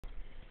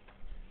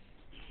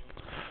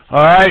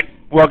All right,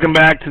 welcome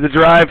back to the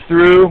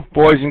drive-through,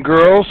 boys and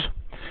girls.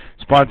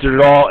 Sponsored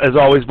as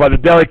always by the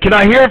deli. Can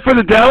I hear it for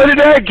the deli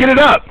today? Get it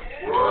up.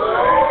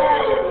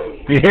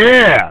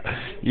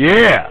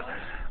 Yeah.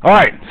 All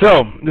right,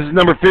 so this is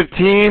number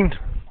 15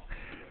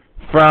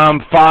 from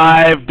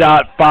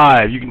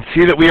 5.5. You can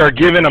see that we are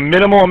given a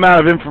minimal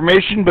amount of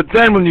information, but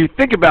then when you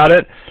think about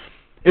it,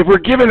 if we're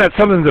given that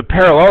something's a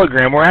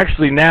parallelogram, we're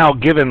actually now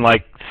given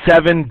like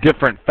 7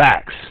 different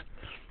facts.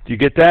 Do you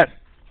get that?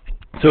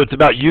 So it's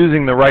about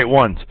using the right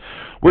ones.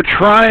 We're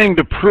trying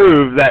to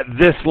prove that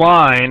this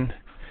line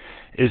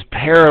is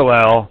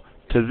parallel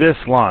to this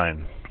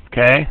line,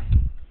 okay?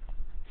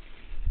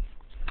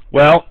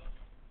 Well,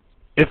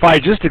 if I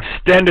just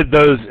extended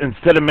those,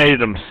 instead of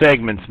made them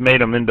segments, made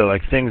them into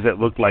like things that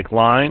looked like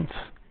lines,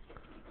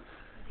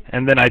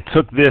 and then I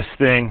took this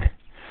thing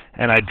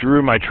and I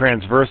drew my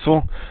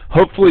transversal,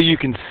 hopefully you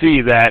can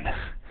see that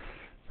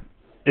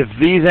if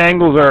these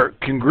angles are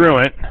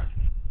congruent,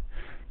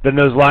 then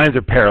those lines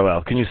are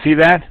parallel. Can you see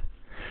that?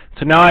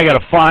 So now I got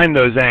to find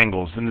those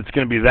angles, and it's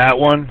going to be that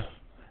one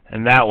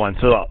and that one.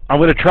 So I'm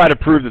going to try to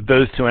prove that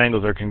those 2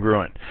 angles are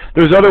congruent.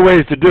 There's other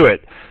ways to do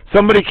it.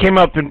 Somebody came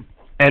up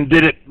and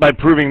did it by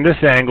proving this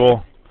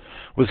angle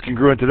was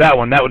congruent to that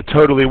one. That would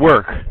totally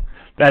work.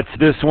 That's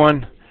this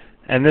one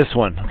and this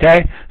one,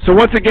 okay? So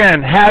once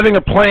again, having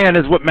a plan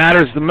is what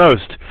matters the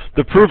most.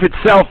 The proof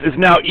itself is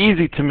now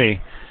easy to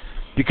me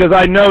because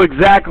I know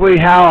exactly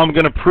how I'm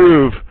going to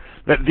prove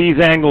that these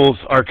angles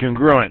are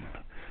congruent.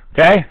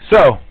 Okay?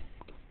 So,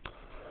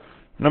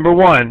 number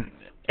 1,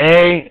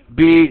 A,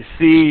 B,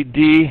 C,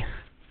 D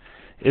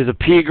is a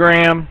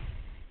p-gram,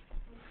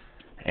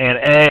 and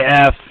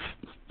AF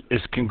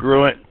is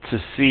congruent to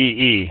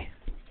CE.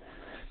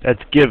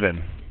 That's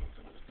given.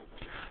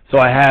 So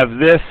I have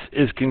this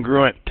is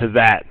congruent to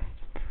that.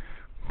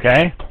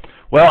 Okay?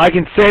 Well, I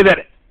can say that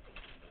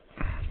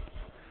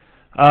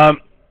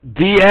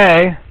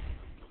DA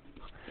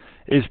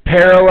is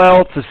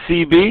parallel to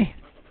CB,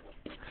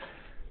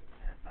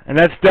 and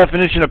that's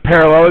definition of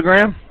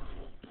parallelogram.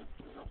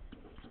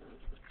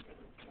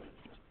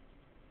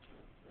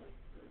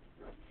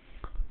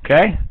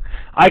 Okay?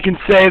 I can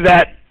say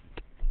that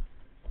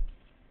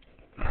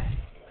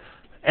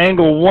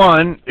angle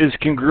 1 is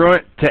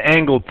congruent to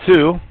angle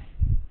 2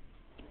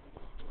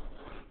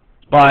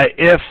 by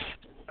if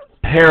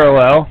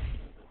parallel,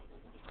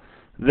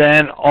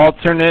 then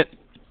alternate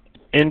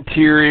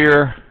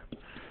interior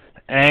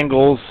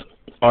angles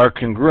are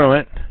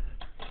congruent.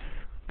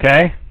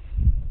 Okay?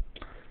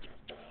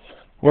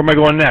 Where am I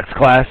going next,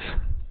 class?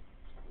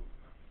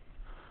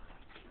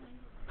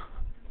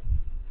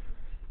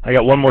 I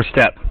got one more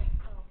step.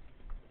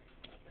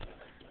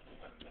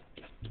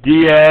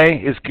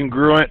 DA is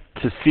congruent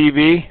to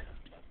CB.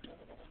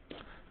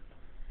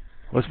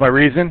 What's my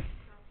reason?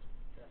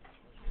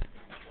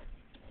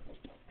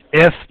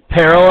 If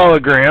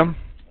parallelogram,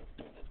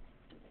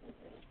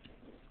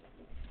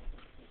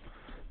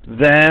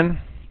 then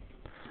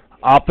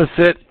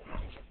opposite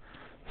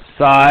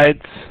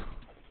sides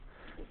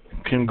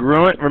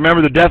congruent.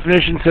 Remember, the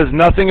definition says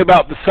nothing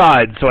about the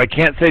sides, so I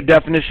can't say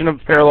definition of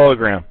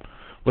parallelogram.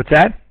 What's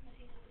that?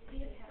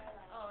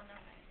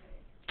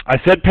 I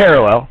said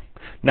parallel.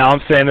 Now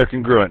I'm saying they're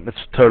congruent. That's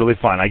totally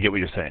fine. I get what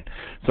you're saying.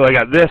 So I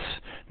got this.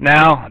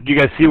 Now, do you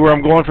guys see where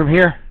I'm going from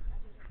here?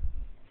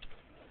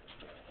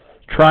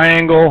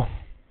 Triangle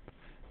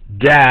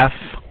DAF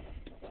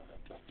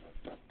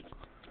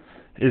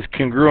is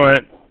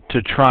congruent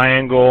to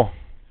triangle.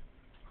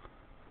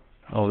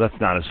 Oh, that's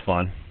not as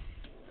fun.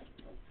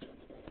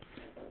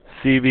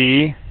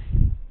 CBE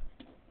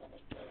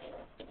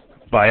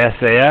by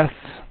SAS.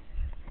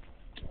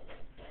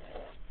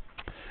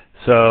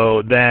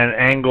 So then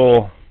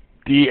angle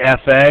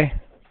DFA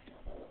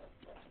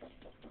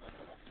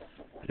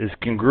is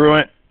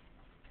congruent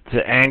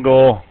to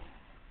angle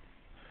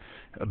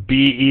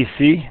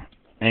BEC,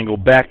 angle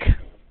Beck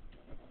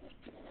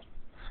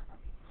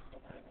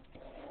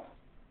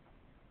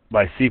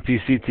by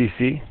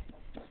CPCTC.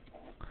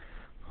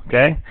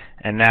 Okay?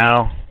 And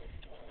now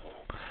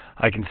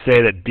I can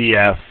say that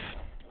DF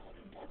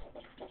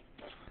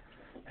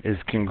is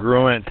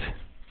congruent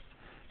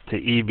to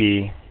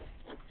EB.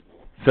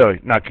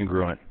 Sorry, not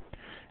congruent.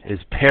 Is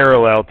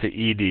parallel to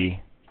ED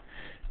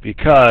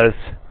because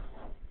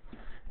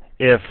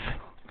if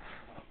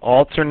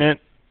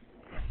alternate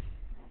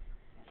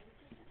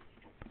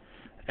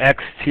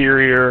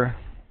exterior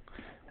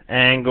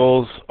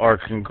angles are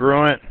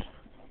congruent,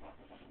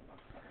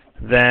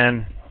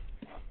 then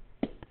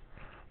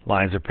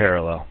lines are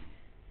parallel.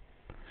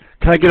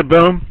 Can I get a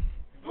boom?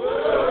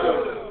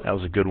 That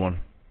was a good one.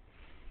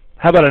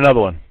 How about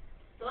another one?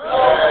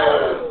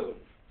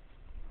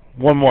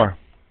 One more.